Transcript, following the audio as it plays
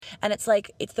And it's like,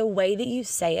 it's the way that you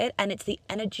say it, and it's the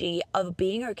energy of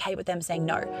being okay with them saying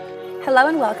no. Hello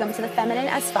and welcome to the Feminine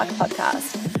as Fuck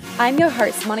podcast. I'm your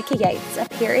host, Monica Yates, a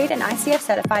period and ICF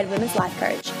certified women's life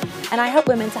coach, and I help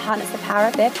women to harness the power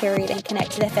of their period and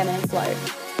connect to their feminine flow.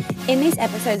 In these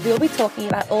episodes, we'll be talking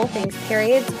about all things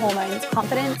periods, hormones,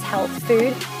 confidence, health,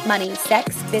 food, money,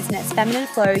 sex, business, feminine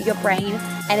flow, your brain,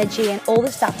 energy, and all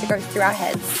the stuff that goes through our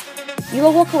heads. You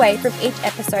will walk away from each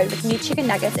episode with new chicken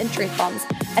nuggets and truth bombs,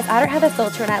 as I don't have a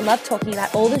filter and I love talking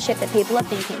about all the shit that people are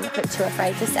thinking but too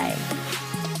afraid to say.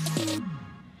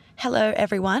 Hello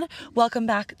everyone, welcome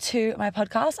back to my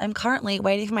podcast. I'm currently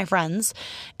waiting for my friends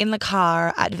in the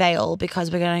car at Vale because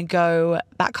we're going to go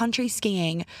backcountry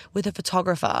skiing with a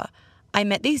photographer. I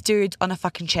met these dudes on a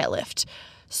fucking chairlift.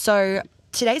 So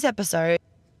today's episode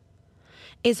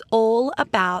is all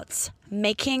about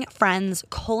making friends,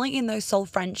 calling in those soul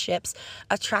friendships,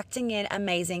 attracting in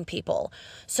amazing people.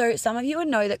 So some of you would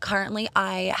know that currently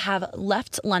I have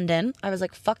left London. I was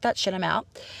like, fuck that shit, I'm out.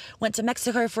 Went to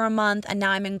Mexico for a month, and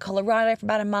now I'm in Colorado for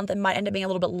about a month. It might end up being a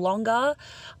little bit longer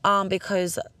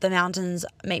because the mountains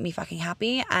make me fucking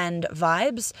happy and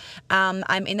vibes.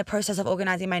 I'm in the process of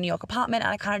organizing my New York apartment,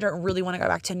 and I kind of don't really want to go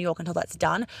back to New York until that's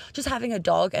done. Just having a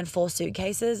dog and 4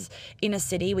 suitcases in a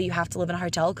city where you have to live in a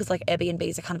hotel because like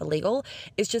Airbnbs are kind of illegal,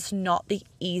 it's just not the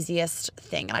easiest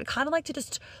thing. And I'd kind of like to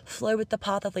just flow with the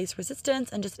path of least resistance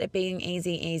and just it being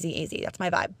easy. That's my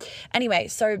vibe. Anyway,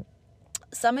 so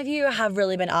some of you have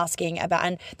really been asking about,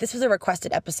 and this was a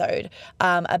requested episode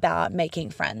about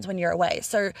making friends when you're away.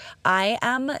 So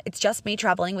it's just me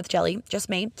traveling with Jelly, just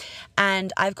me.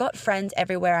 And I've got friends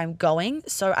everywhere I'm going.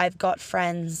 So I had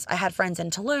friends in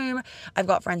Tulum. I've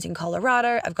got friends in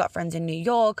Colorado. I've got friends in New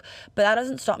York. But that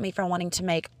doesn't stop me from wanting to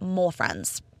make more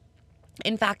friends.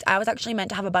 In fact, I was actually meant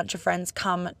to have a bunch of friends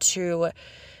come to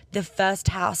the first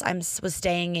house I was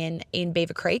staying in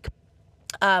Beaver Creek.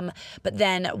 But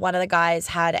then one of the guys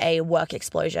had a work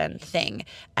explosion thing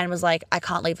and was like, I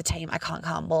can't leave the team. I can't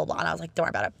come, blah, blah, blah. And I was like, don't worry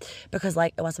about it, because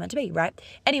like it wasn't meant to be, right?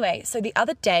 Anyway, so the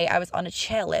other day I was on a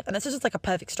chairlift, and this is just like a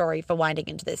perfect story for winding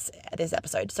into this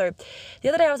episode. So the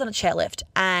other day I was on a chairlift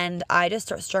and I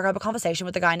just struck up a conversation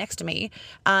with the guy next to me.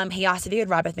 He asked if he could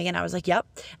ride with me, and I was like, yep.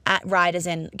 Ride as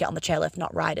in get on the chairlift,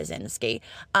 not ride as in ski.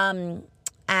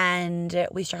 And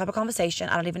we struck up a conversation.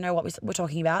 I don't even know what we were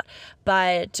talking about,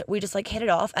 but we just like hit it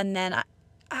off. And then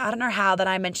I don't know how that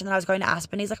I mentioned that I was going to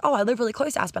Aspen. He's like, oh, I live really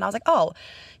close to Aspen. I was like, oh,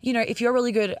 if you're a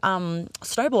really good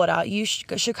snowboarder, you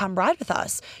should come ride with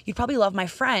us. You'd probably love my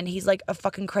friend. He's like a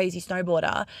fucking crazy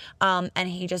snowboarder. And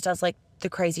he just does like the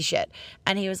crazy shit.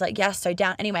 And he was like, yes, so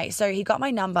down. Anyway, so he got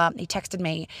my number, he texted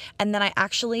me, and then I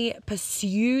actually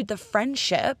pursued the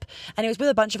friendship, and it was with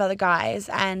a bunch of other guys,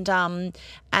 and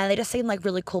they just seemed like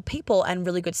really cool people and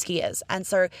really good skiers. And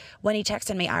so when he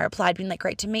texted me, I replied being like,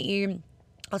 great to meet you.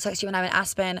 I'll text you when I'm in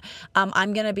Aspen.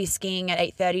 I'm going to be skiing at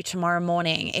 8:30 tomorrow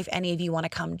morning if any of you want to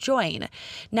come join.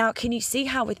 Now, can you see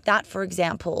how with that, for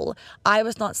example, I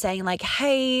was not saying like,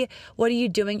 hey, what are you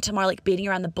doing tomorrow? Like beating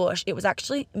around the bush. It was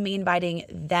actually me inviting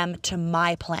them to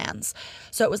my plans.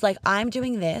 So it was like, I'm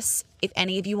doing this. If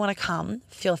any of you want to come,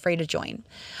 feel free to join.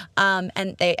 And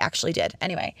they actually did.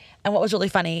 Anyway, and what was really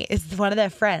funny is one of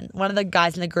the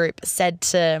guys in the group said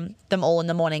to them all in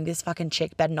the morning, this fucking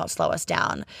chick better not slow us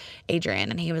down,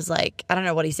 Adrian. And he was like, I don't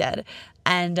know what he said.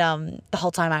 And the whole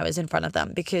time I was in front of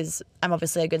them because I'm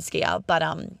obviously a good skier, but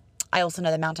I also know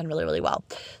the mountain really, really well.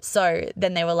 So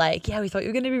then they were like, yeah, we thought you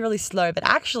were going to be really slow, but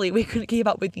actually we couldn't keep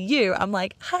up with you. I'm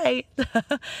like, hey.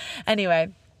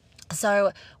 Anyway.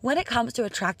 So when it comes to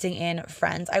attracting in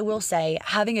friends, I will say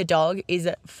having a dog is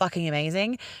fucking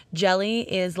amazing. Jelly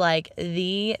is like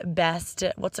the best,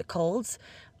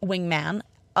 wingman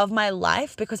of my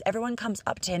life, because everyone comes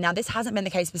up to him. Now, this hasn't been the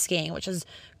case with skiing, which is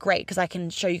great because I can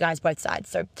show you guys both sides.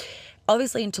 So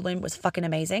obviously in Tulum was fucking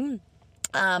amazing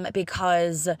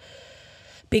because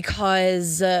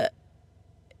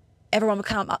everyone would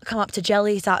come up to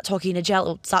Jelly, start talking to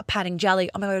Jelly, start patting Jelly.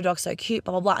 Oh my God, your dog's so cute,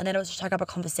 blah, blah, blah. And then it would just take up a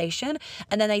conversation.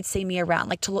 And then they'd see me around.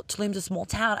 Like Tulum's a small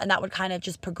town, and that would kind of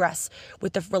just progress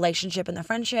with the relationship and the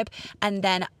friendship. And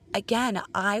then again,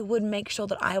 I would make sure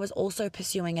that I was also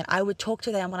pursuing it. I would talk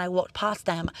to them when I walked past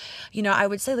them. I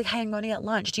would say like, hey, I'm going to get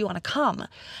lunch. Do you want to come?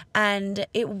 And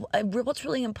what's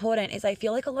really important is I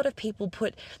feel like a lot of people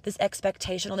put this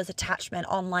expectation or this attachment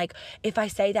on like, if I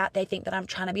say that, they think that I'm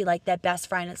trying to be like their best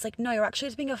friend. It's like, no, you're actually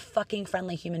just being a fucking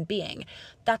friendly human being.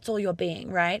 That's all you're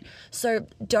being, right? So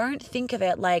don't think of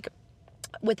it like,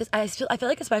 with this, I feel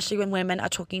like especially when women are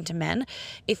talking to men,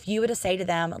 if you were to say to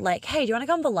them like, hey, do you want to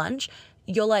come for lunch?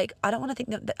 you're like, I don't want them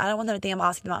to think I'm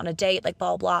asking them out on a date, like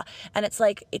blah, blah. And it's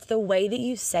like, it's the way that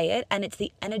you say it, and it's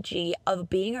the energy of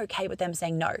being okay with them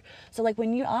saying no. So like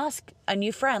when you ask a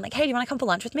new friend, like, hey, do you want to come for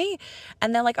lunch with me?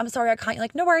 And they're like, I'm sorry, I can't. You're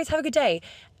like, no worries, have a good day.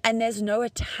 And there's no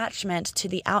attachment to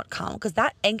the outcome, because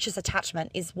that anxious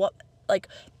attachment is what like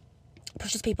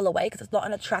pushes people away, because it's not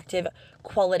an attractive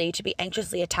quality to be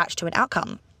anxiously attached to an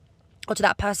outcome or to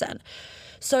that person.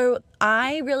 So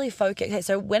I really focus. Okay,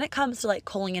 so when it comes to like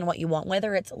calling in what you want,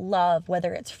 whether it's love,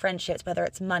 whether it's friendships, whether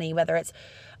it's money, whether it's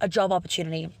a job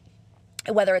opportunity,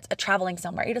 whether it's a traveling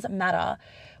somewhere, it doesn't matter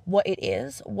what it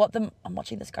is. I'm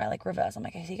watching this guy like reverse. I'm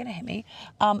like, is he gonna hit me?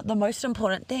 The most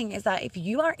important thing is that if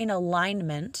you are in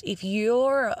alignment, if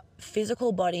your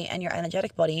physical body and your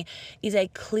energetic body is a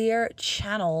clear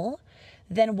channel,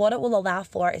 then what it will allow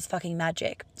for is fucking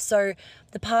magic. So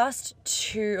the past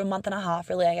a month and a half,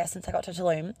 really, I guess, since I got to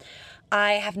Tulum,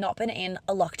 I have not been in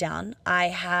a lockdown. I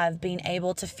have been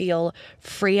able to feel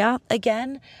freer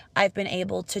again. I've been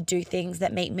able to do things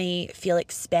that make me feel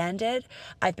expanded.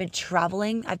 I've been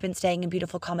traveling. I've been staying in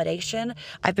beautiful accommodation.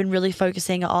 I've been really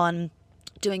focusing on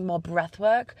doing more breath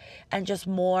work and just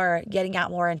more getting out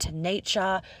more into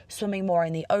nature, swimming more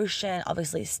in the ocean,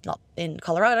 obviously not in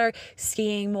Colorado,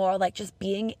 skiing more, like just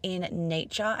being in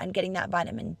nature and getting that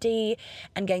vitamin D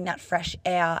and getting that fresh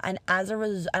air. And as a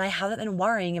result, and I haven't been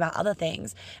worrying about other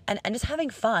things and just having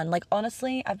fun. Like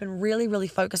honestly, I've been really, really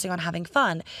focusing on having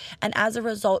fun. And as a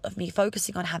result of me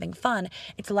focusing on having fun,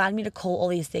 it's allowed me to call all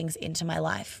these things into my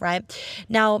life, right?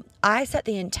 Now, I set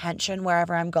the intention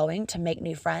wherever I'm going to make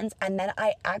new friends, and then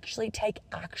I actually take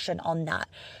action on that.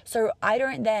 So I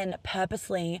don't then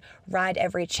purposely ride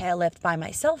every chairlift by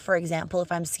myself, for example.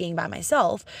 If I'm skiing by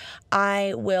myself,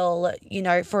 I will,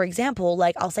 for example,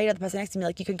 like I'll say to the person next to me,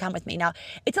 like, you can come with me. Now,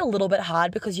 it's a little bit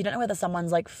hard because you don't know whether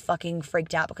someone's like fucking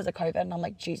freaked out because of COVID and I'm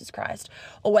like, Jesus Christ,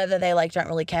 or whether they like don't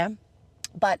really care.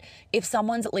 But if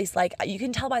someone's at least like, you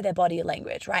can tell by their body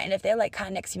language, right? And if they're like kind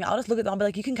of next to me, I'll just look at them and be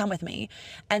like, you can come with me.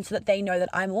 And so that they know that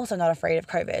I'm also not afraid of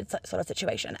COVID sort of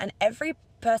situation. And every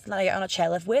person that I get on a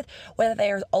chairlift with, whether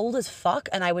they are as old as fuck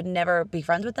and I would never be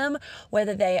friends with them,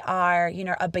 whether they are,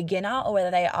 a beginner, or whether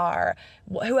they are,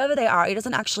 whoever they are, it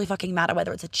doesn't actually fucking matter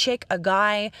whether it's a chick, a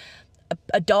guy,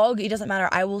 a dog, it doesn't matter.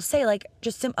 I will say like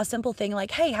just a simple thing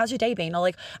like, hey, how's your day been? Or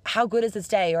like, how good is this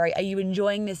day? Or are you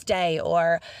enjoying this day?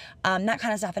 Or that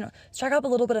kind of stuff. And strike up a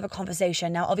little bit of a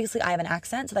conversation. Now, obviously I have an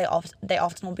accent, so they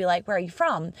often will be like, where are you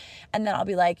from? And then I'll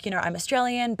be like, I'm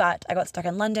Australian, but I got stuck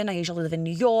in London. I usually live in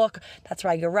New York. That's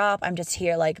where I grew up. I'm just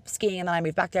here like skiing, and then I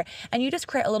moved back there. And you just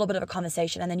create a little bit of a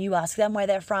conversation, and then you ask them where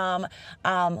they're from,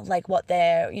 like what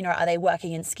they're, are they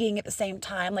working and skiing at the same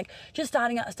time? Like just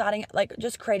starting like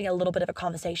just creating a little bit of a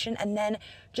conversation, and then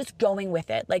just going with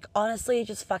it. Like honestly,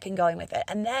 just fucking going with it.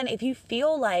 And then if you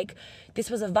feel like this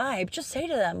was a vibe, just say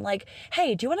to them like,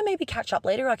 hey, do you want to maybe catch up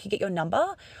later? I could get your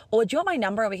number, or do you want my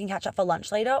number and we can catch up for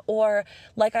lunch later? Or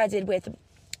like I did with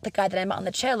the guy that I met on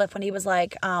the chairlift when he was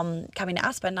like coming to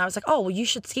Aspen, and I was like, oh, well, you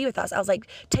should ski with us. I was like,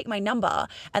 take my number.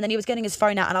 And then he was getting his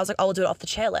phone out, and I was like, oh, we'll do it off the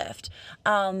chairlift.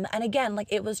 And again, like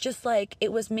it was just like,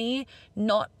 it was me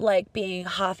not like being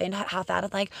half in, half out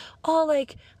of like, oh,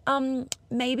 like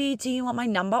maybe do you want my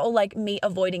number? Or like me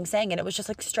avoiding saying it. It was just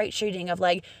like straight shooting of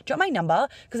like, do you want my number?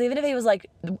 Because even if he was like,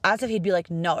 as if he'd be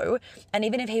like, no. And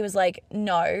even if he was like,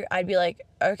 no, I'd be like,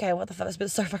 okay, what the fuck? This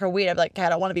is so fucking weird. I'd be like, okay, I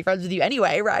don't want to be friends with you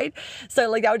anyway, right? So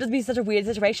like that would just be such a weird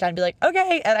situation. I'd be like,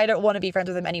 okay, and I don't want to be friends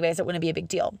with him anyway, so it wouldn't be a big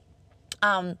deal.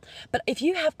 But if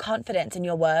you have confidence in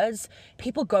your words,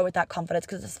 people go with that confidence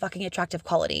because it's fucking attractive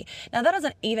quality. Now that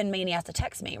doesn't even mean he has to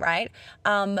text me, right?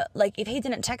 Like if he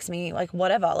didn't text me, like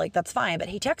whatever, like that's fine. But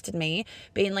he texted me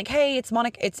being like, hey, it's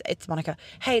Monica, it's Monica.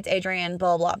 Hey, it's Adrian,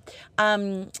 blah, blah.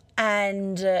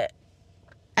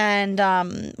 And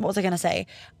what was I going to say?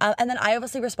 And then I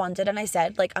obviously responded and I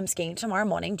said, like, I'm skiing tomorrow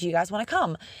morning. Do you guys want to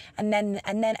come? And then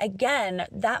again,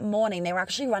 that morning, they were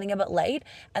actually running a bit late,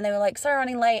 and they were like, sorry,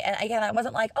 running late. And again, I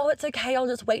wasn't like, oh, it's okay, I'll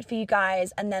just wait for you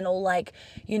guys. And then all like,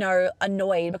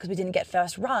 annoyed because we didn't get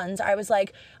first runs. I was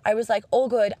like, all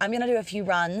good. I'm going to do a few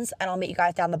runs and I'll meet you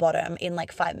guys down the bottom in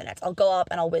like 5 minutes. I'll go up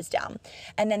and I'll whiz down.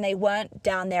 And then they weren't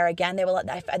down there again. They were like,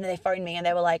 and then they phoned me and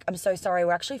they were like, I'm so sorry.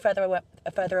 We're actually further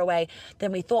away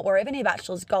than we thought. We're even near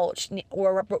Bachelor's Gulch.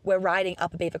 We're riding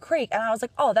up a Beaver Creek. And I was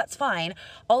like, oh, that's fine.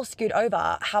 I'll scoot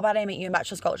over. How about I meet you in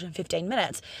Bachelor's Gulch in 15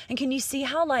 minutes? And can you see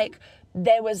how like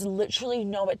there was literally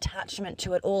no attachment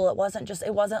to it all? It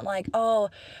wasn't like, oh,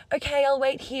 okay, I'll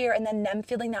wait here. And then them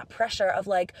feeling that pressure of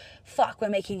like, fuck, we're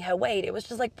making her wait. It was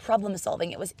just like problem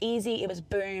solving. It was easy. It was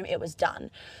boom. It was done.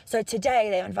 So today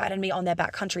they invited me on their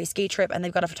backcountry ski trip, and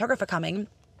they've got a photographer coming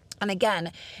And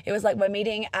again, it was like, we're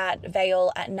meeting at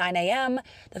Vale at 9 a.m.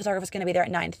 The photographer's going to be there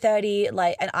at 9:30.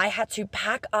 And I had to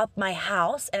pack up my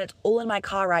house, and it's all in my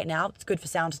car right now. It's good for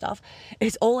sound stuff.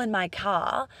 It's all in my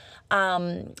car.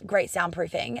 Great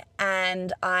soundproofing.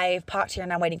 And I've parked here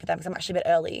and I'm waiting for them because I'm actually a bit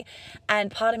early.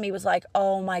 And part of me was like,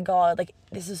 oh my God, like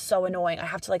this is so annoying. I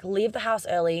have to like leave the house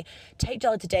early, take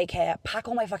Jelly to daycare, pack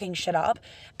all my fucking shit up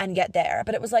and get there.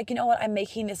 But it was like, you know what? I'm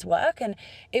making this work. And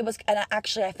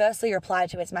I firstly replied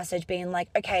to his message being like,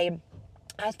 okay,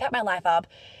 I've packed my life up.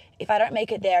 If I don't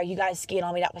make it there, you guys ski and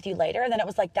I'll meet up with you later. And then it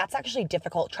was like, that's actually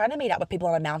difficult. Trying to meet up with people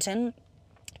on a mountain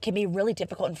can be really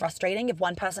difficult and frustrating if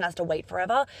one person has to wait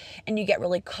forever and you get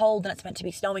really cold and it's meant to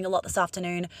be snowing a lot this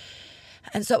afternoon.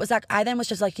 And so it was like, I then was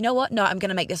just like, you know what? No, I'm going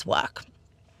to make this work.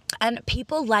 And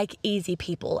people like easy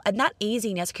people. And that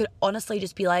easiness could honestly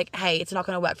just be like, hey, it's not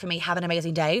going to work for me. Have an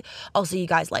amazing day. I'll see you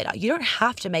guys later. You don't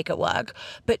have to make it work.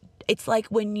 But it's like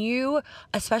when you,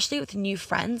 especially with new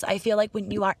friends, I feel like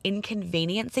when you are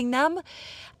inconveniencing them,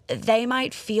 they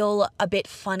might feel a bit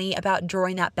funny about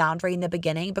drawing that boundary in the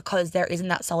beginning because there isn't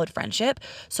that solid friendship.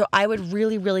 So I would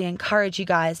really, really encourage you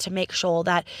guys to make sure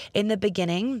that in the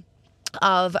beginning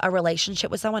of a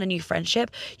relationship with someone, a new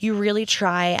friendship, you really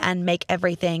try and make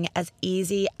everything as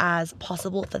easy as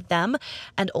possible for them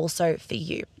and also for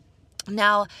you.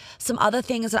 Now, some other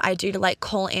things that I do to like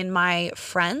call in my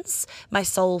friends, my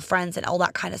soul friends and all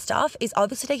that kind of stuff is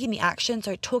obviously taking the action.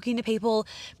 So talking to people,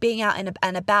 being out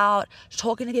and about,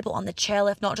 talking to people on the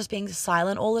chairlift, not just being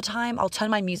silent all the time. I'll turn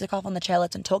my music off on the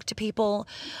chairlift and talk to people.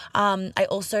 I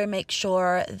also make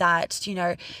sure that, you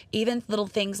know, even little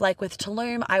things like with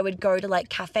Tulum, I would go to like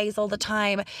cafes all the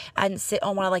time and sit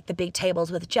on one of like the big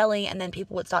tables with Jelly, and then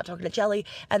people would start talking to Jelly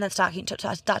and then start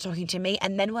talking to me.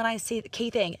 And then when I see the key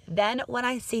thing, when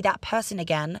I see that person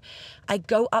again, I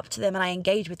go up to them and I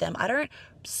engage with them. I don't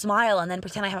smile and then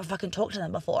pretend I haven't fucking talked to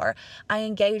them before. I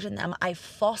engage in them. I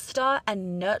foster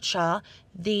and nurture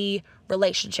the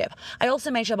relationship. I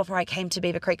also made sure before I came to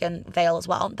Beaver Creek and Vale as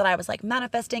well that I was like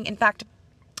manifesting. In fact,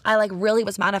 I like really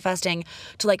was manifesting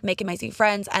to like make amazing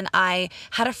friends. And I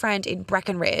had a friend in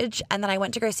Breckenridge, and then I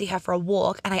went to go see her for a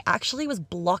walk, and I actually was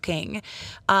blocking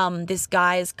this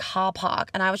guy's car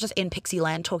park, and I was just in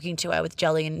Pixieland talking to her with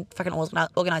Jelly and fucking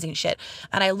organizing shit.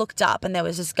 And I looked up and there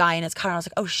was this guy in his car, and I was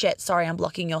like, oh shit, sorry, I'm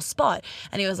blocking your spot.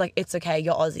 And he was like, it's okay,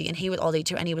 you're Aussie. And he was Aussie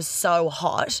too, and he was so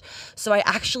hot. So I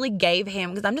actually gave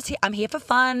him, because I'm here for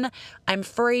fun, I'm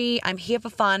free, I'm here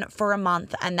for fun for a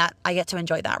month, and that I get to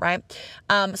enjoy that, right?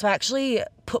 So I actually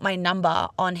put my number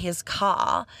on his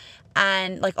car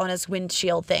and like on his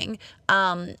windshield thing,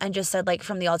 and just said like,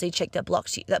 from the Aussie chick that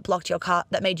blocked your car,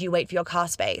 that made you wait for your car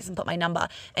space, and put my number.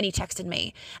 And he texted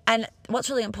me. And what's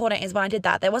really important is when I did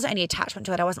that, there wasn't any attachment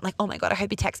to it. I wasn't like, oh my God, I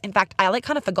hope he texts. In fact, I like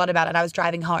kind of forgot about it. I was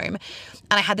driving home and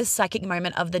I had this psychic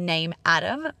moment of the name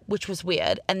Adam, which was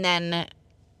weird. And then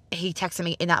he texted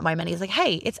me in that moment. He's like,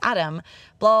 hey, it's Adam,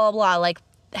 blah, blah, blah. Like,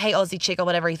 hey, Aussie chick, or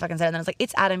whatever he fucking said. And then I was like,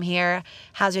 it's Adam here.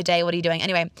 How's your day? What are you doing?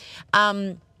 Anyway,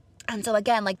 and so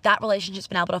again, like that relationship's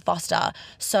been able to foster.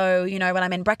 So, you know, when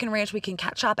I'm in Breckenridge, we can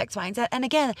catch up, X, Y, and Z. And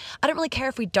again, I don't really care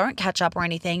if we don't catch up or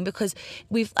anything, because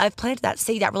I've planted that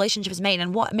seed, that relationship is made.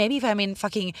 And maybe if I'm in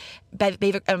fucking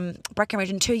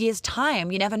Breckenridge in 2 years'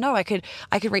 time, you never know. I could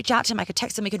reach out to him, I could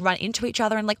text him, we could run into each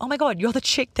other and like, oh my God, you're the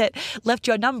chick that left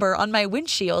your number on my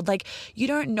windshield. Like, you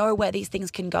don't know where these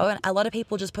things can go. And a lot of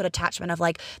people just put attachment of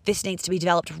like, this needs to be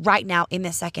developed right now in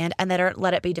this second, and they don't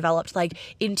let it be developed like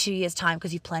in 2 years' time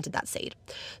because you've planted that seed.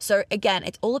 So again,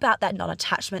 it's all about that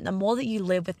non-attachment. The more that you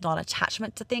live with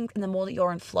non-attachment to things, and the more that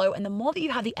you're in flow, and the more that you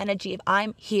have the energy of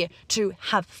I'm here to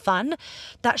have fun,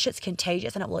 that shit's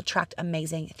contagious and it will attract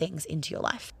amazing things into your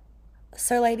life.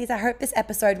 So ladies, I hope this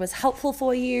episode was helpful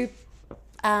for you.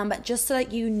 But just so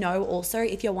that you know also,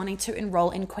 if you're wanting to enroll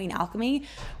in Queen Alchemy,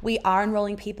 we are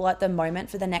enrolling people at the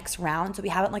moment for the next round. So we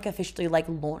haven't like officially like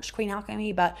launched Queen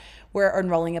Alchemy, but we're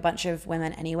enrolling a bunch of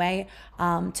women anyway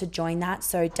to join that.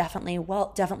 So definitely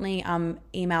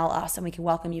email us and we can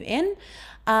welcome you in.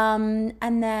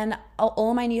 And then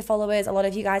all my new followers, a lot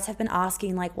of you guys have been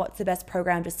asking like, what's the best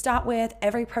program to start with?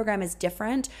 Every program is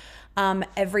different.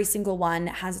 Every single one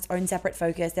has its own separate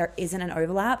focus. There isn't an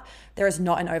overlap. There is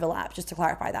not an overlap, just to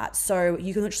clarify that. So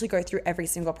you can literally go through every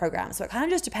single program. So it kind of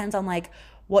just depends on like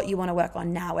what you want to work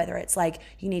on now, whether it's like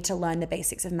you need to learn the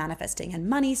basics of manifesting and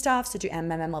money stuff, so do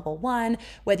MMM level 1,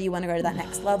 whether you want to go to that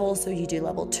next level, so you do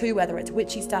level 2, whether it's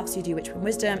witchy stuff, so you do witch and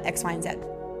wisdom, X, Y, and Z.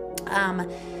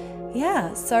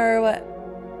 So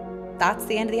that's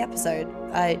the end of the episode.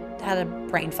 I had a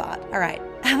brain fart. All right.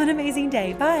 Have an amazing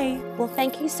day. Bye. Well,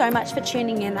 thank you so much for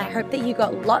tuning in. I hope that you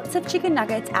got lots of chicken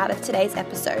nuggets out of today's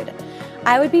episode.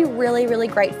 I would be really, really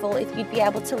grateful if you'd be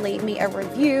able to leave me a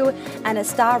review and a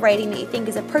star rating that you think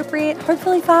is appropriate,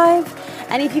 hopefully 5.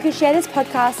 And if you could share this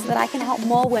podcast so that I can help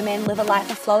more women live a life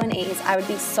of flow and ease, I would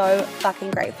be so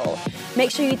fucking grateful.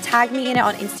 Make sure you tag me in it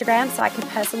on Instagram so I can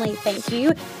personally thank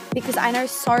you, because I know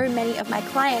so many of my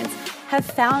clients have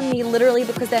found me literally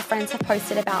because their friends have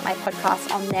posted about my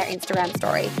podcast on their Instagram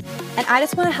story. And I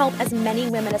just want to help as many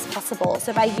women as possible.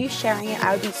 So by you sharing it,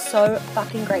 I would be so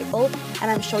fucking grateful, and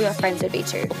I'm sure your friends would be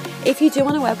too. If you do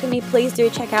want to welcome me, please do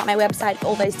check out my website for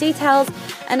all those details.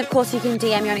 And of course, you can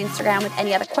DM me on Instagram with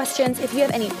any other questions. If you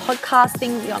have any podcast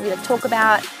things you want me to talk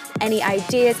about, any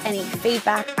ideas, any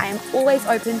feedback, I am always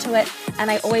open to it, and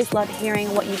I always love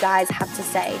hearing what you guys have to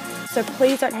say. So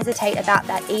please don't hesitate about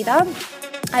that either.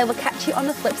 I will catch you on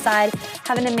the flip side.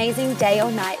 Have an amazing day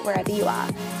or night wherever you are.